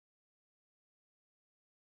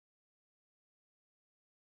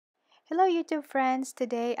Hello YouTube friends,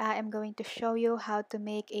 today I am going to show you how to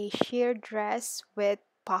make a sheer dress with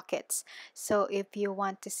pockets. So if you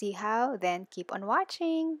want to see how, then keep on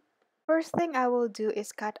watching. First thing I will do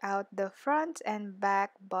is cut out the front and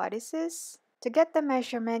back bodices. To get the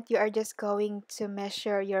measurement, you are just going to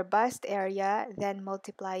measure your bust area, then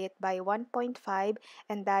multiply it by 1.5,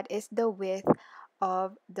 and that is the width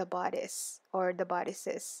of the bodice or the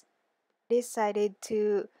bodices. Decided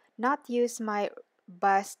to not use my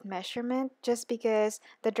bust measurement just because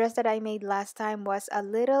the dress that I made last time was a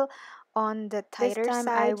little on the tighter This time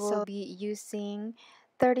I side, will so be using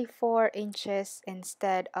 34 inches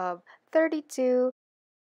instead of 32.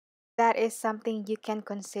 That is something you can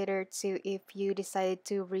consider too if you decide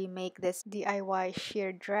to remake this DIY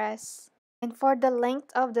sheer dress. And for the length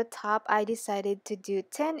of the top, I decided to do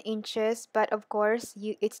 10 inches, but of course,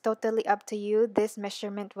 it's totally up to you. This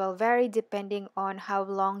measurement will vary depending on how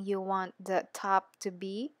long you want the top to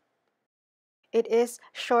be. It is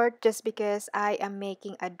short just because I am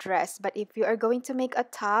making a dress, but if you are going to make a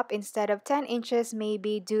top, instead of 10 inches,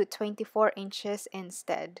 maybe do 24 inches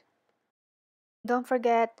instead. Don't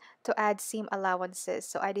forget to add seam allowances.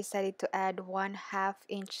 So I decided to add 1/2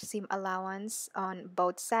 inch seam allowance on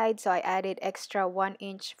both sides. So I added extra 1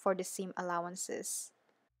 inch for the seam allowances.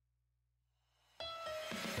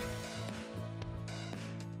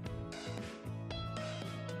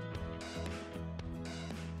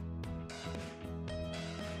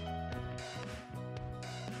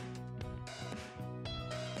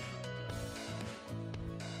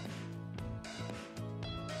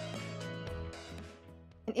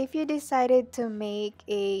 And if you decided to make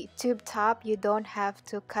a tube top, you don't have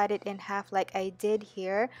to cut it in half like I did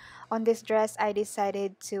here. On this dress, I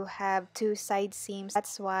decided to have two side seams.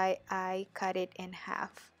 That's why I cut it in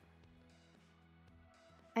half.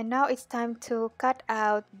 And now it's time to cut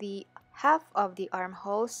out the half of the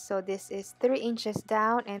armholes. So this is 3 inches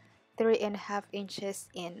down and 3.5 inches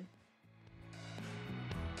in.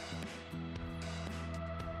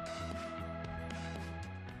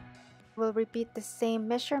 We'll repeat the same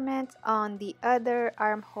measurement on the other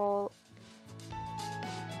armhole.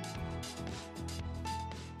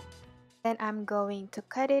 Then I'm going to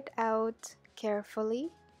cut it out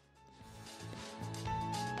carefully.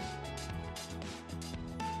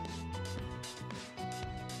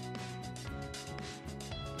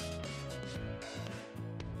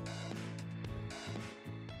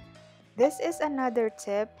 This is another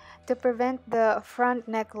tip to prevent the front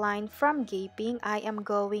neckline from gaping. I am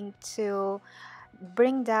going to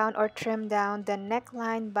bring down or trim down the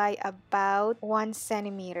neckline by about 1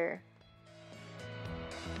 centimeter.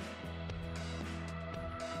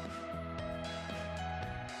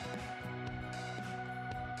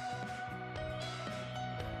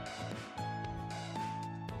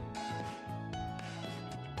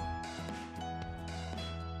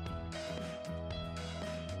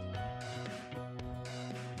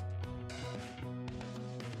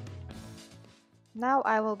 Now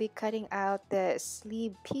I will be cutting out the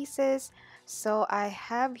sleeve pieces. So I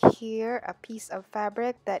have here a piece of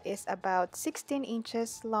fabric that is about 16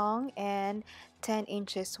 inches long and 10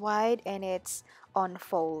 inches wide, and it's on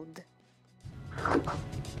fold.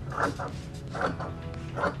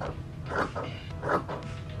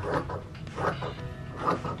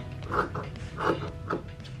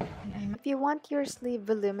 If you want your sleeve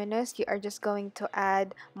voluminous, you are just going to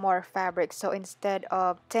add more fabric. So instead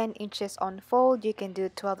of 10 inches on fold, you can do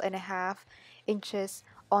 12.5 inches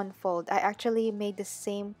on fold. I actually made the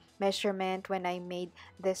same measurement when I made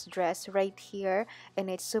this dress right here, and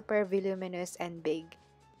it's super voluminous and big.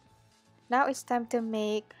 Now it's time to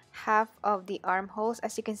make half of the armholes.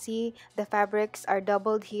 As you can see, the fabrics are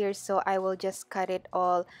doubled here, so I will just cut it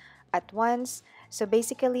all at once. So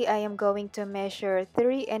basically, I am going to measure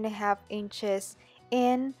 3.5 inches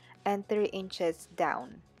in and 3 inches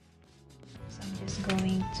down. So I'm just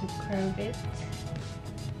going to curve it.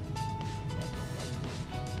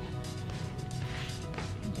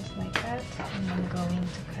 Just like that, and I'm going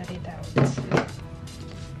to cut it out.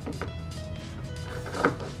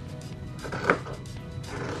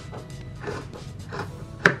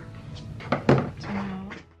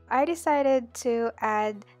 I decided to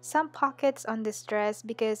add some pockets on this dress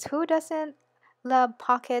because who doesn't love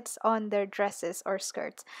pockets on their dresses or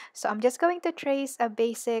skirts? So I'm just going to trace a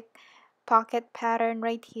basic pocket pattern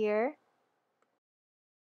right here.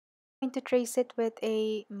 I'm going to trace it with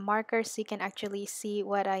a marker so you can actually see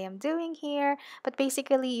what I am doing here. But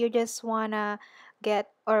basically, you just wanna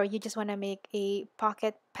make a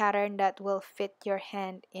pocket pattern that will fit your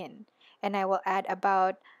hand in. And I will add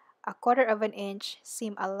about 1/4 of an inch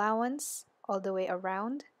seam allowance all the way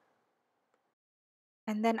around.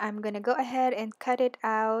 And then I'm gonna go ahead and cut it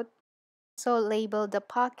out. So label the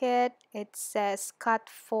pocket. It says cut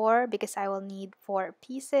 4 because I will need 4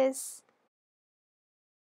 pieces.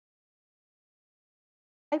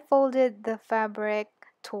 I folded the fabric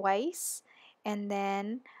twice, and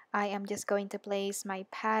then I am just going to place my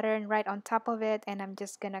pattern right on top of it, and I'm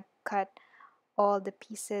just gonna cut all the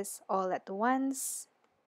pieces all at once.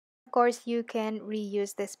 Of course, you can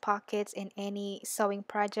reuse these pockets in any sewing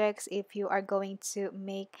projects. If you are going to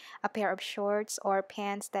make a pair of shorts or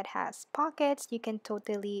pants that has pockets, you can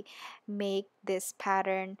totally make this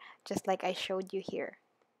pattern just like I showed you here.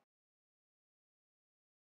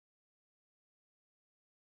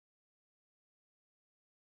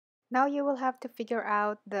 Now you will have to figure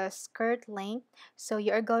out the skirt length. So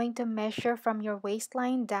you are going to measure from your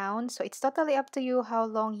waistline down. So it's totally up to you how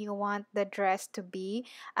long you want the dress to be.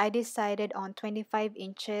 I decided on 25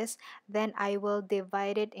 inches. Then I will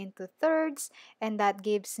divide it into thirds, and that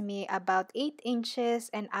gives me about 8 inches,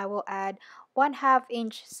 and I will add 1/2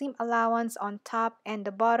 inch seam allowance on top and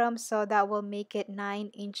the bottom, so that will make it 9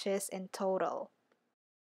 inches in total.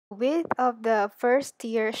 Width of the first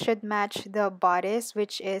tier should match the bodice,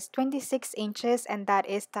 which is 26 inches, and that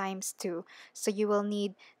is times 2. So you will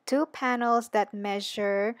need two panels that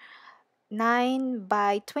measure 9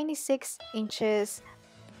 by 26 inches.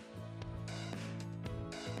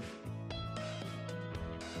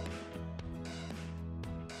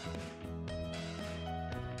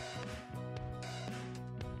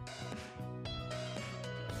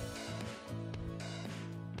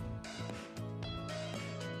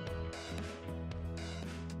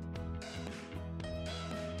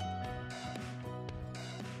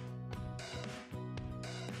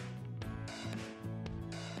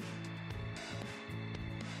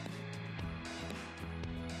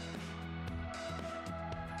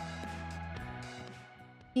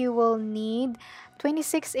 You will need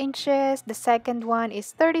 26 inches, the second one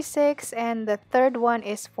is 36, and the third one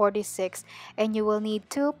is 46. And you will need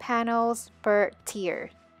two panels per tier.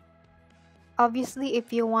 Obviously,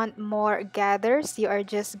 if you want more gathers, you are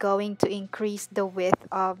just going to increase the width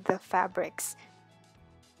of the fabrics.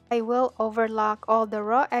 I will overlock all the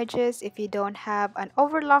raw edges. If you don't have an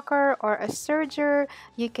overlocker or a serger,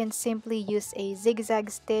 you can simply use a zigzag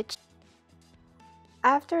stitch.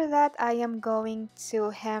 After that, I am going to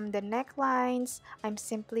hem the necklines. I'm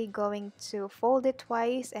simply going to fold it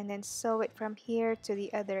twice and then sew it from here to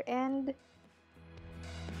the other end.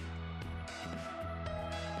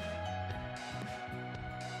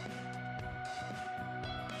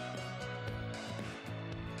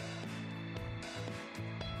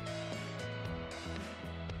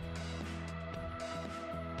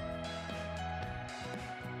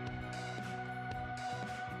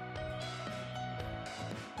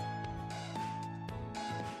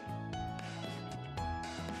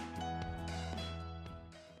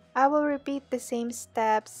 I will repeat the same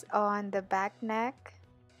steps on the back neck.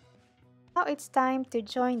 Now it's time to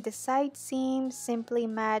join the side seams. Simply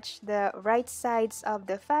match the right sides of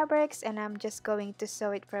the fabrics, and I'm just going to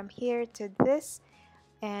sew it from here to this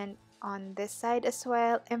and on this side as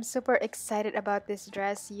well. I'm super excited about this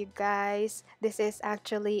dress, you guys. This is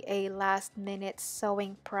actually a last minute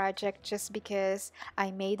sewing project just because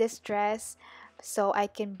I made this dress so I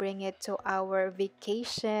can bring it to our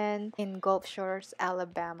vacation in Gulf Shores,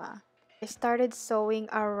 Alabama. I started sewing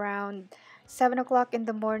around 7 o'clock in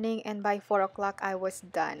the morning, and by 4 o'clock I was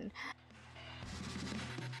done.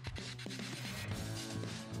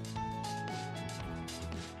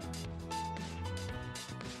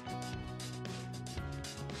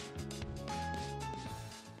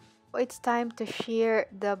 It's time to shear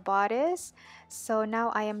the bodice. So now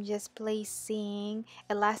I am just placing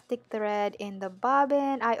elastic thread in the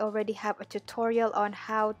bobbin. I already have a tutorial on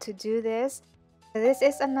how to do this. This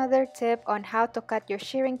is another tip on how to cut your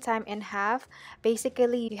shearing time in half.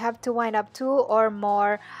 Basically, you have to wind up 2 or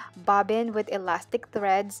more bobbin with elastic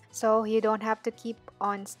threads, so you don't have to keep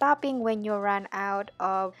on stopping when you run out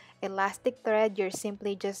of elastic thread. You're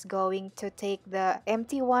simply just going to take the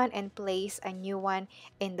empty one and place a new one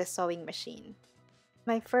in the sewing machine.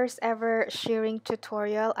 My first ever shearing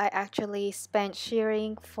tutorial, I actually spent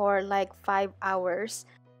shearing for like 5 hours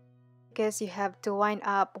because you have to wind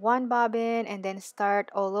up one bobbin and then start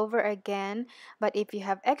all over again. But if you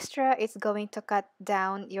have extra, it's going to cut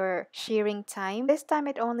down your shearing time. This time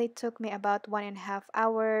it only took me about 1.5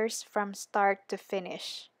 hours from start to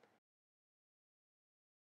finish.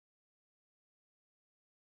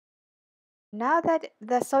 Now that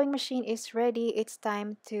the sewing machine is ready, it's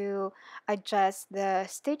time to adjust the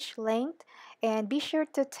stitch length, and be sure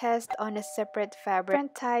to test on a separate fabric.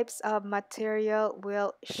 Different types of material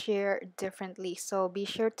will shear differently, so be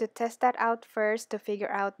sure to test that out first to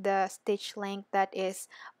figure out the stitch length that is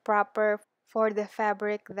proper for the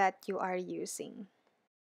fabric that you are using.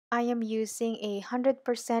 I am using 100%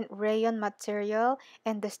 rayon material,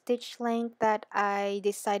 and the stitch length that I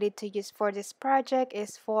decided to use for this project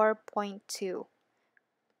is 4.2.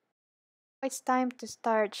 It's time to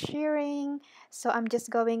start shearing, so I'm just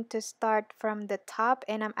going to start from the top,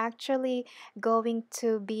 and I'm actually going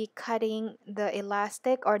to be cutting the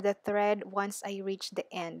elastic or the thread once I reach the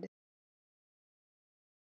end.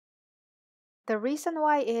 The reason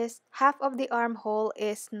why is half of the armhole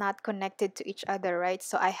is not connected to each other, right?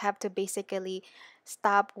 So I have to basically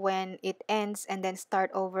stop when it ends and then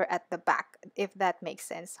start over at the back, if that makes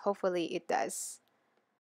sense. Hopefully it does.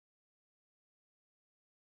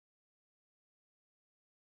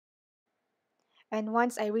 And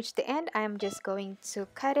once I reach the end, I'm just going to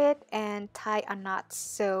cut it and tie a knot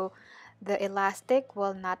so the elastic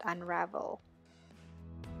will not unravel.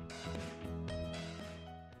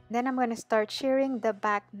 Then I'm going to start shearing the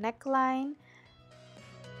back neckline.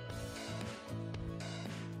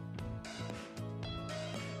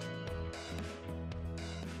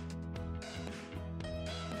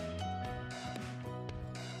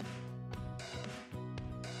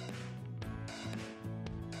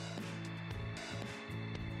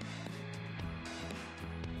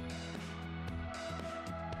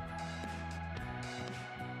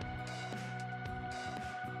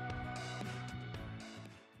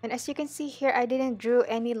 And as you can see here, I didn't draw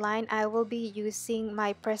any line. I will be using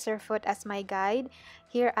my presser foot as my guide.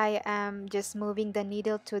 Here I am just moving the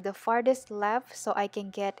needle to the farthest left so I can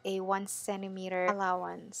get a 1 centimeter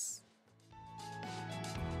allowance.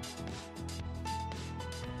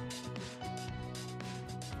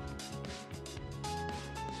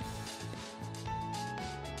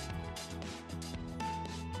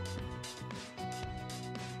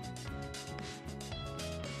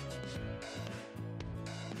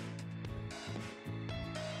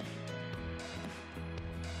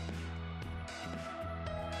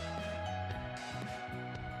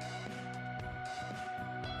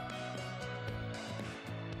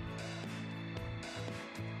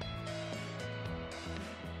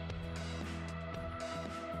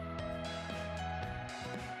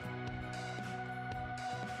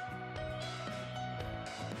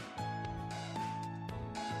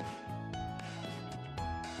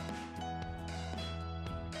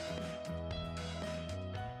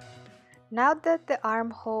 Now that the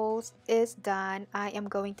armholes is done, I am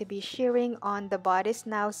going to be shearing on the bodice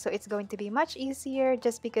now, so it's going to be much easier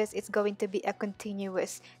just because it's going to be a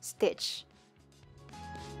continuous stitch.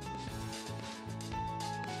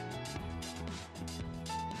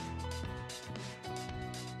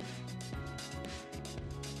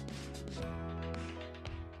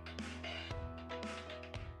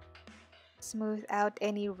 Smooth out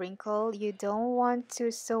any wrinkle. You don't want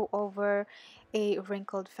to sew over a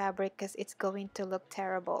wrinkled fabric because it's going to look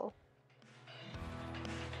terrible.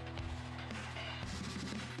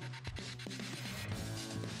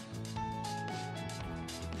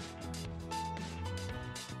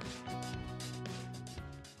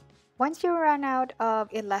 Once you run out of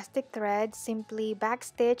elastic thread, simply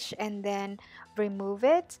backstitch and then remove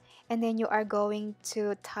it, and then you are going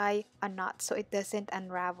to tie a knot so it doesn't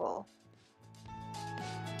unravel.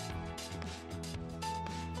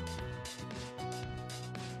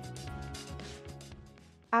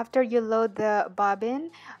 After you load the bobbin,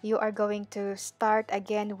 you are going to start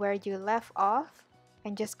again where you left off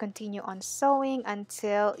and just continue on sewing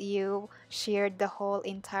until you sheared the whole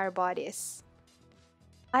entire bodice.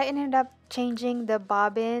 I ended up changing the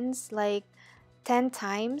bobbins like 10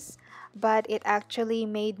 times, but it actually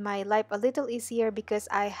made my life a little easier because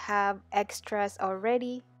I have extras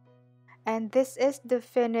already. And this is the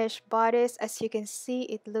finished bodice. As you can see,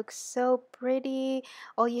 it looks so pretty.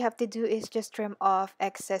 All you have to do is just trim off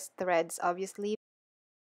excess threads, obviously.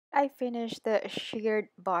 I finished the sheared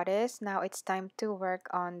bodice. Now it's time to work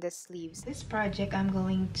on the sleeves. This project, I'm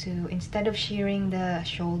going to, instead of shearing the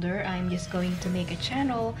shoulder, I'm just going to make a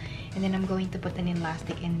channel, and then I'm going to put an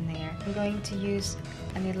elastic in there. I'm going to use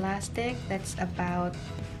an elastic that's about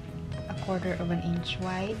 1/4 inch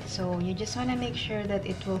wide, so you just want to make sure that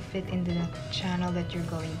it will fit into the channel that you're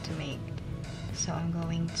going to make. So I'm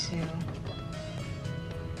going to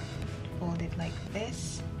fold it like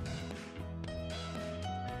this.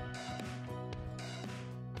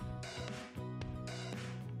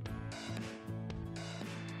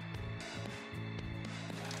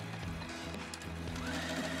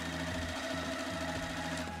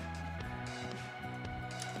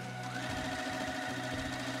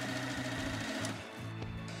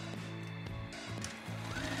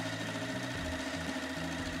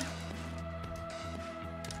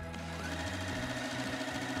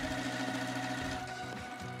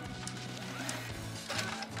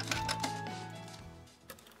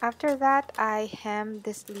 After that, I hemmed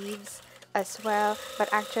the sleeves as well, but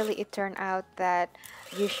actually it turned out that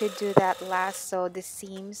you should do that last so the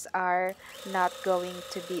seams are not going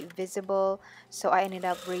to be visible, so I ended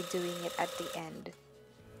up redoing it at the end.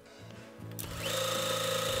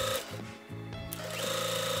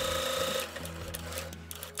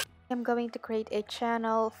 I'm going to create a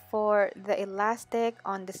channel for the elastic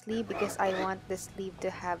on the sleeve because I want the sleeve to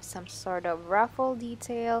have some sort of ruffle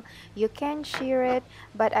detail. You can shear it,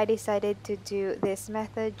 but I decided to do this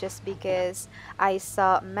method just because I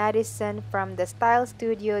saw Madison from the Style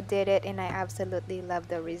Studio did it and I absolutely love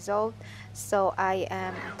the result. So I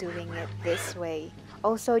am doing it this way.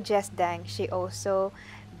 Also, Jess Dang, she also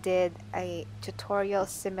did a tutorial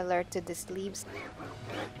similar to the sleeves.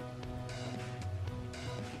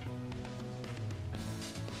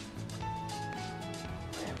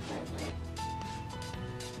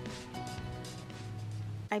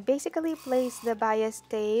 I basically placed the bias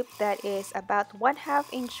tape that is about 1/2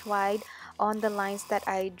 inch wide on the lines that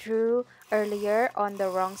I drew earlier on the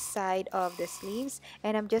wrong side of the sleeves,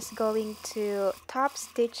 and I'm just going to top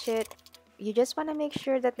stitch it. You just want to make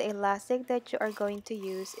sure that the elastic that you are going to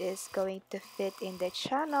use is going to fit in the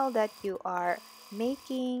channel that you are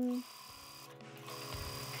making.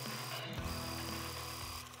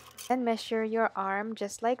 And measure your arm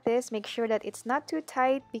just like this. Make sure that it's not too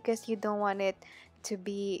tight because you don't want it to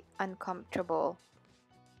be uncomfortable.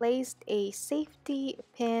 Placed a safety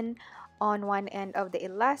pin on one end of the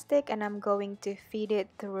elastic and I'm going to feed it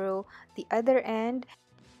through the other end.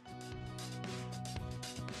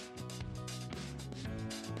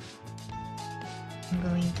 I'm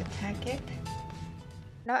going to tack it.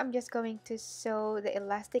 Now I'm just going to sew the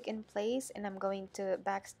elastic in place and I'm going to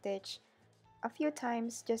backstitch a few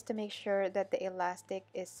times just to make sure that the elastic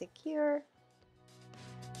is secure.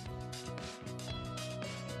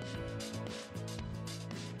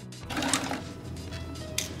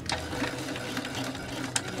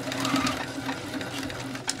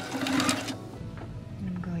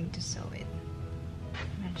 I'm going to sew it.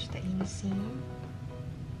 Match the inseam.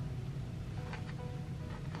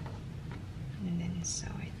 And then sew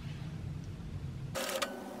it.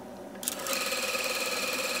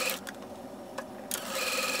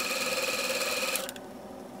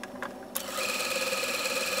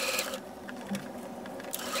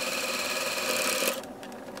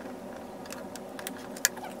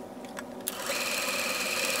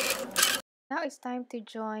 Now it's time to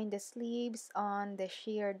join the sleeves on the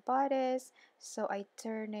sheared bodice. So I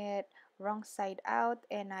turn it wrong side out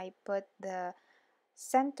and I put the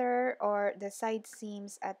center or the side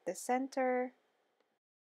seams at the center.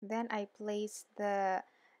 Then I place the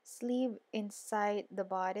sleeve inside the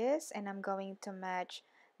bodice and I'm going to match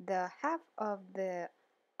the half of the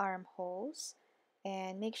armholes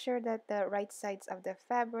and make sure that the right sides of the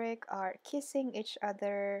fabric are kissing each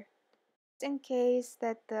other. In case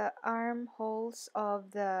that the armholes of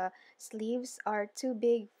the sleeves are too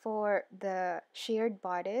big for the sheared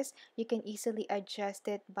bodice, you can easily adjust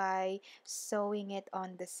it by sewing it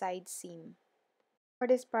on the side seam. For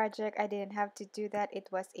this project, I didn't have to do that. It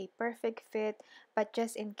was a perfect fit, but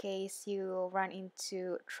just in case you run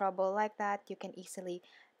into trouble like that, you can easily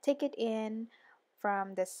take it in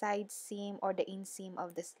from the side seam or the inseam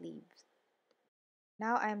of the sleeves.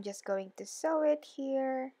 Now I'm just going to sew it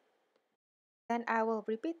here. Then I will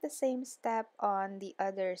repeat the same step on the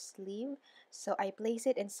other sleeve. So I place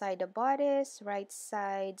it inside the bodice, right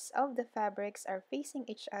sides of the fabrics are facing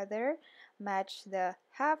each other, match the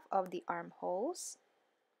half of the armholes,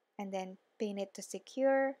 and then pin it to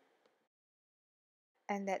secure,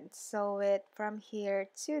 and then sew it from here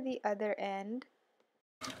to the other end.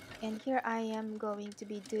 And here I am going to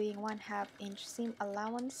be doing 1/2 inch seam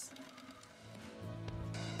allowance.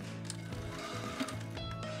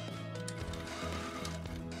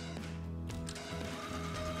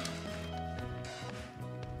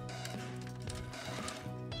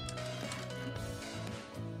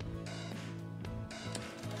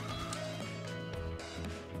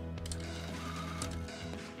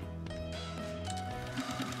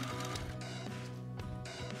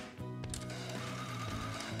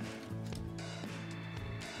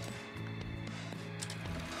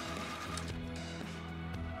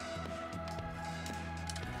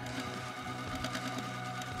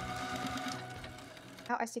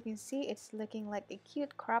 Now as you can see, it's looking like a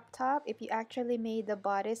cute crop top. If you actually made the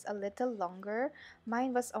bodice a little longer,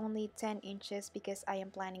 mine was only 10 inches because I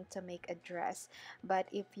am planning to make a dress.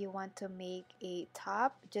 But if you want to make a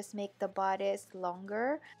top, just make the bodice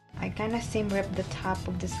longer. I kind of seam rip the top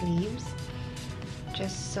of the sleeves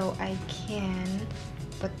just so I can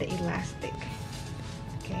put the elastic.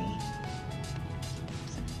 Okay.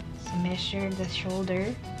 to measure the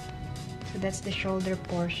shoulder. So that's the shoulder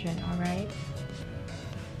portion, alright?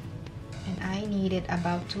 And I need it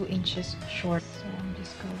about 2 inches short. So I'm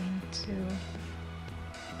just going to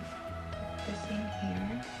put this in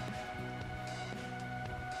here.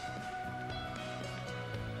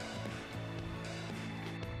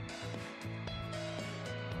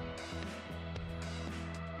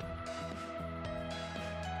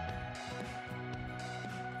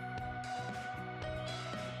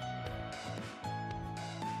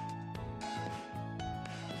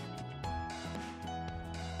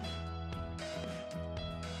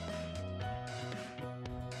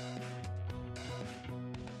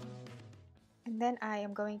 And then I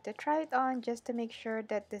am going to try it on just to make sure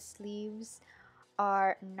that the sleeves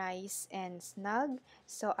are nice and snug.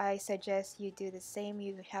 So I suggest you do the same.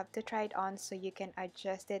 You have to try it on so you can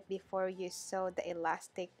adjust it before you sew the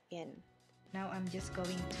elastic in. Now I'm just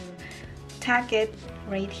going to tack it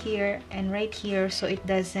right here and right here so it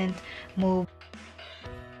doesn't move.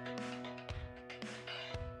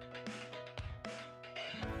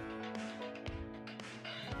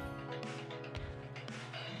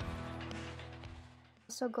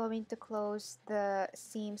 Also going to close the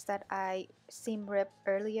seams that I seam ripped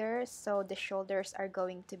earlier, so the shoulders are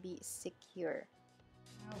going to be secure.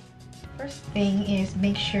 First thing is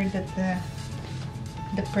make sure that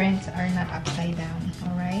the prints are not upside down,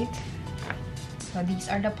 alright? So these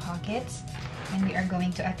are the pockets and we are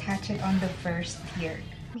going to attach it on the first tier.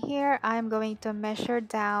 Here I'm going to measure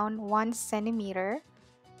down 1 centimeter.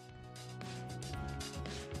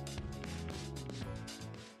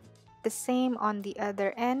 The same on the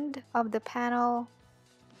other end of the panel.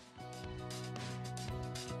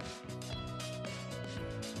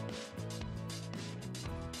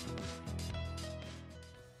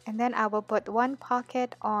 And then I will put 1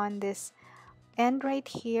 pocket on this end right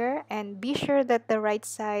here, and be sure that the right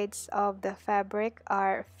sides of the fabric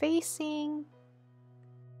are facing.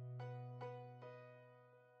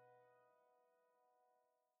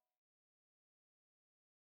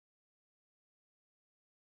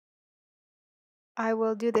 I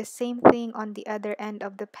will do the same thing on the other end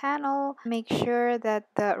of the panel. Make sure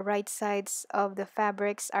that the right sides of the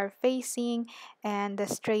fabrics are facing and the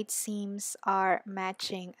straight seams are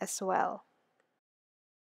matching as well.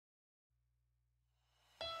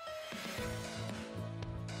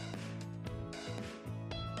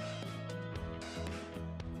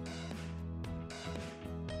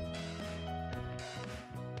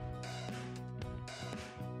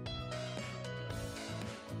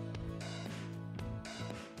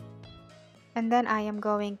 And then I am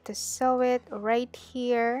going to sew it right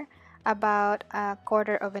here about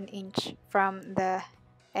 1/4 of an inch from the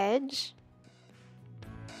edge.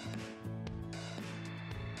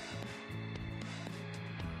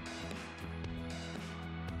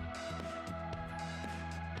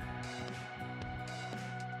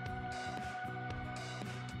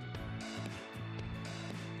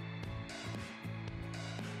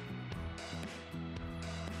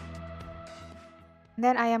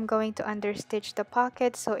 Then I am going to understitch the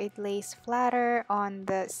pocket so it lays flatter on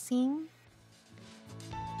the seam.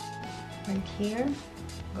 Right here,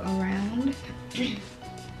 go around.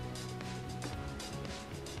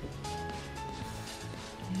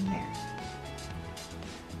 And there.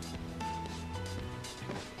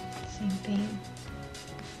 Same thing.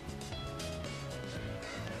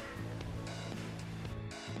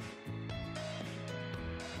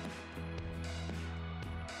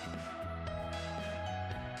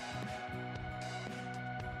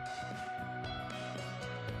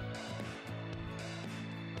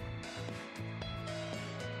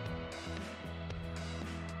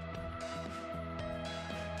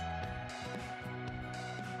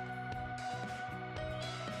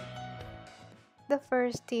 The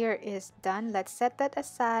first tier is done. Let's set that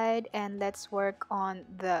aside and let's work on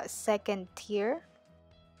the second tier.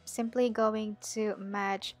 Simply going to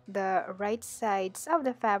match the right sides of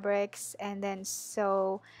the fabrics and then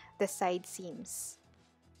sew the side seams.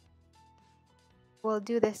 We'll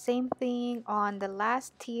do the same thing on the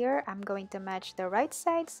last tier. I'm going to match the right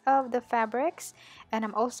sides of the fabrics, and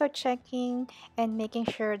I'm also checking and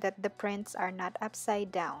making sure that the prints are not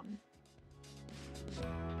upside down.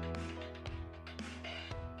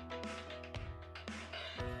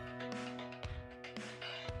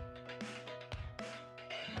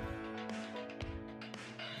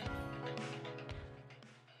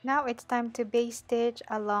 Now it's time to base stitch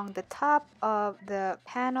along the top of the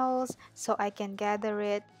panels so I can gather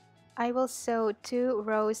it. I will sew 2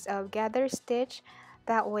 rows of gather stitch.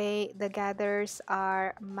 That way the gathers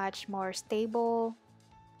are much more stable.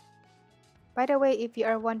 By the way, if you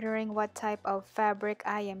are wondering what type of fabric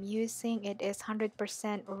I am using, it is 100%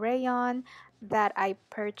 rayon that I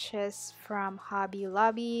purchased from Hobby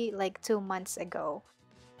Lobby like 2 months ago.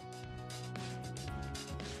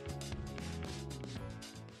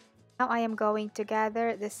 Now I am going to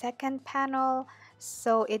gather the second panel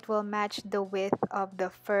so it will match the width of the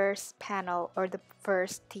first panel or the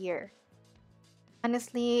first tier.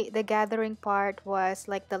 Honestly, the gathering part was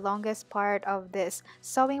like the longest part of this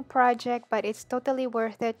sewing project, but it's totally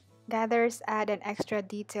worth it. Gathers add an extra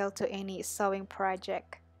detail to any sewing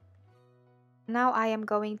project. Now I am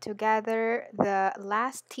going to gather the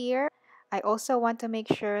last tier. I also want to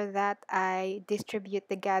make sure that I distribute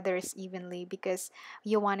the gathers evenly because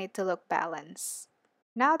you want it to look balanced.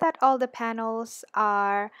 Now that all the panels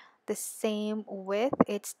are the same width,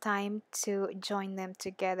 it's time to join them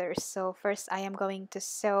together. So first I am going to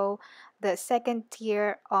sew the second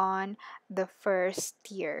tier on the first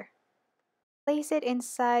tier. Place it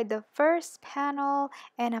inside the first panel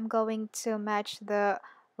and I'm going to match the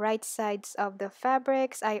right sides of the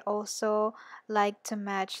fabrics. I also like to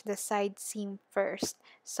match the side seam first.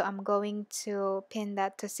 So I'm going to pin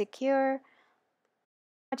that to secure.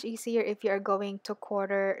 Much easier if you are going to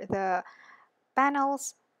quarter the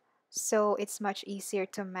panels, so it's much easier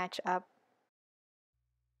to match up.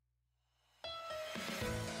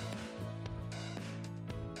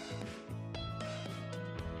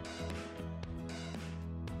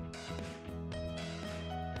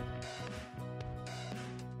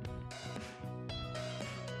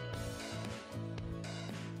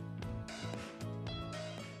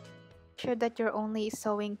 Sure that you're only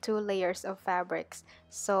sewing 2 layers of fabrics,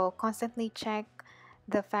 so constantly check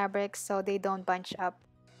the fabrics so they don't bunch up.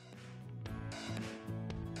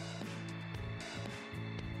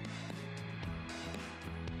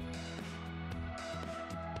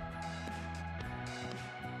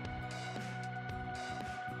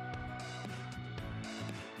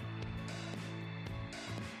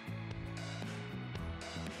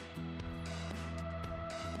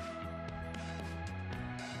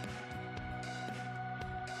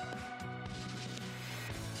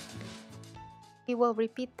 We will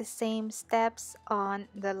repeat the same steps on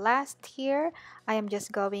the last tier. I am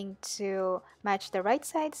just going to match the right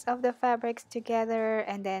sides of the fabrics together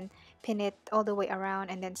and then pin it all the way around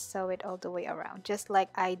and then sew it all the way around, just like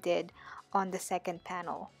I did on the second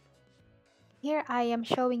panel. Here I am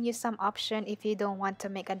showing you some option. If you don't want to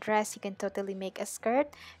make a dress, you can totally make a skirt.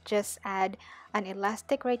 Just add an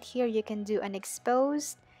elastic right here. You can do an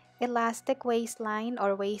exposed elastic waistline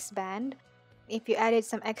or waistband. If you added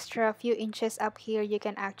some extra few inches up here, you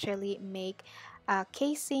can actually make a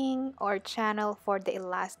casing or channel for the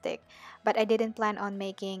elastic. But I didn't plan on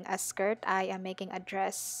making a skirt. I am making a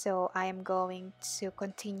dress, so I am going to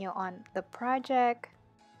continue on the project.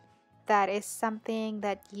 That is something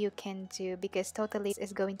that you can do because totally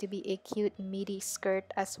is going to be a cute midi skirt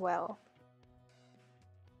as well.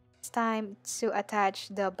 It's time to attach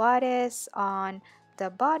the bodice on the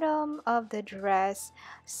bottom of the dress,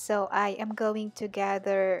 so I am going to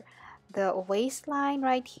gather the waistline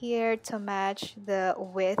right here to match the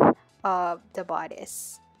width of the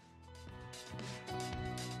bodice.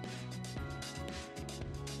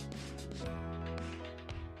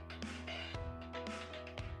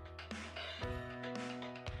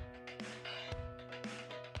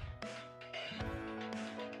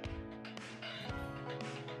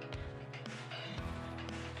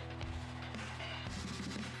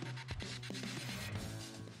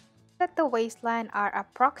 That the waistline are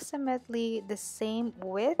approximately the same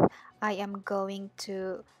width, I am going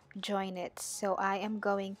to join it. So I am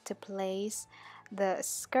going to place the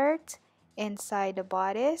skirt inside the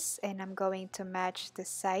bodice and I'm going to match the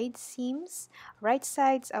side seams. Right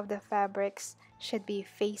sides of the fabrics should be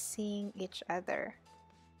facing each other.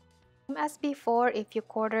 As before, if you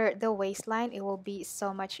quarter the waistline, it will be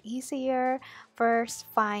so much easier. First,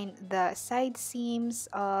 find the side seams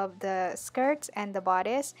of the skirts and the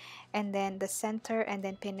bodice, and then the center, and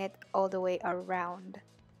then pin it all the way around.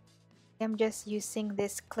 I'm just using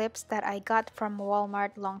these clips that I got from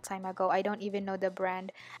Walmart long time ago. I don't even know the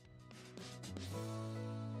brand.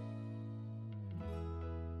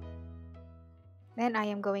 Then I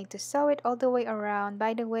am going to sew it all the way around.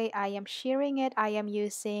 By the way, I am shearing it. I am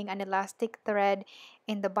using an elastic thread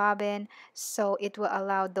in the bobbin so it will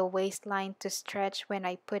allow the waistline to stretch when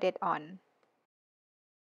I put it on.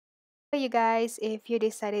 So you guys, if you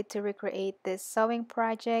decided to recreate this sewing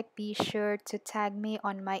project, be sure to tag me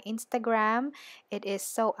on my Instagram. It is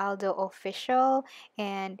Aldo Official,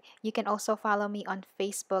 and you can also follow me on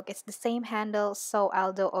Facebook. It's the same handle,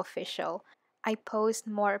 Aldo Official. I post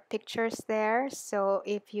more pictures there. So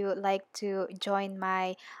if you like to join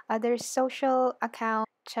my other social account,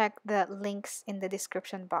 check the links in the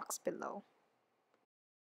description box below.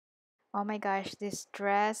 Oh my gosh, this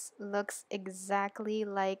dress looks exactly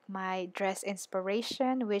like my dress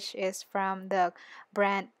inspiration, which is from the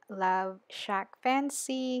brand Love Shack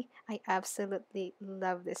Fancy. I absolutely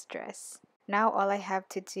love this dress. Now all I have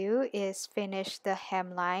to do is finish the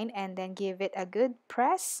hemline and then give it a good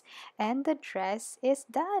press, and the dress is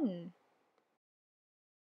done.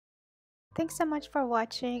 Thanks so much for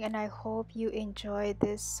watching, and I hope you enjoyed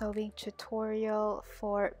this sewing tutorial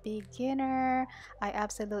for beginner. I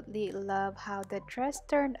absolutely love how the dress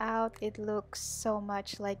turned out. It looks so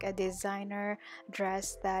much like a designer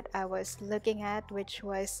dress that I was looking at, which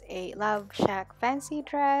was a Love Shack fancy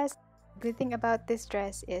dress. Good thing about this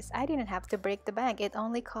dress is I didn't have to break the bank. It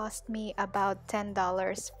only cost me about $10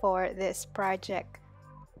 for this project.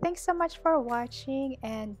 Thanks so much for watching,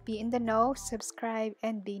 and be in the know, subscribe,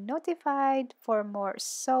 and be notified for more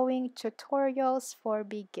sewing tutorials for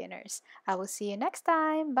beginners. I will see you next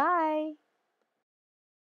time. Bye!